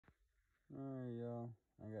Alright, y'all.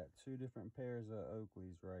 I got two different pairs of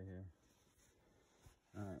Oakleys right here.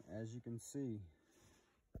 Alright, as you can see,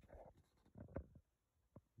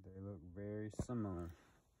 they look very similar.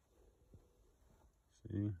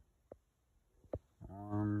 See?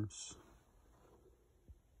 Arms.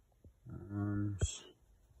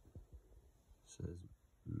 Says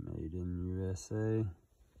made in USA.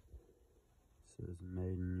 Says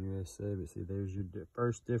made in USA, but see, there's your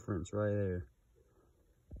first difference right there.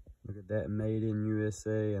 Look at that, made in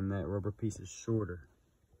USA, and that rubber piece is shorter.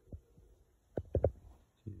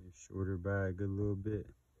 See, it's shorter by a good little bit.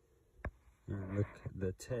 And look at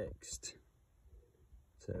the text.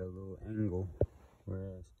 It's at a little angle,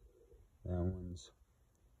 whereas that one's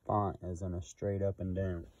font is on a straight up and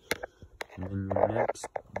down. And then your next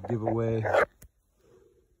giveaway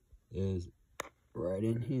is right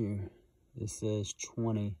in here. It says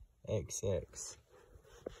 20XX.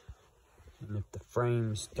 And if the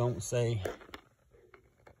frames don't say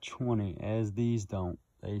 20, as these don't,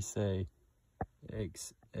 they say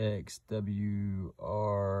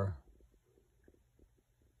XXWR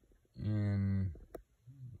in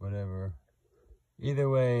whatever. Either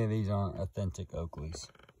way, these aren't authentic Oakleys.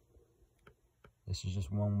 This is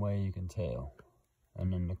just one way you can tell.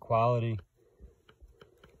 And then the quality,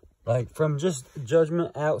 like from just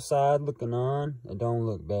judgment outside looking on, it don't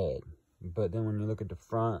look bad. But then when you look at the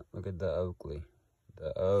front, look at the Oakley,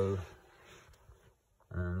 the O,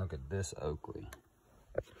 and then look at this Oakley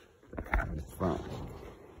in the front.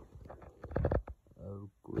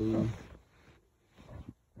 Oakley,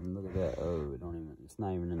 and look at that O. It's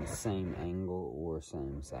not even in the same angle or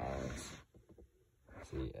same size.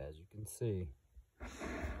 See, as you can see,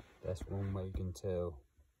 that's one way you can tell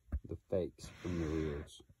the fakes from the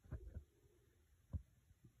reals.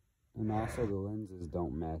 And also the lenses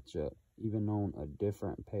don't match up. Even on a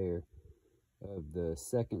different pair of the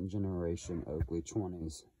second generation Oakley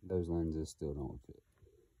 20s, those lenses still don't fit.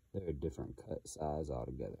 They're a different cut size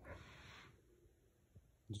altogether.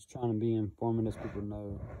 Just trying to be informative so people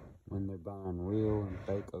know when they're buying real and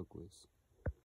fake Oakleys.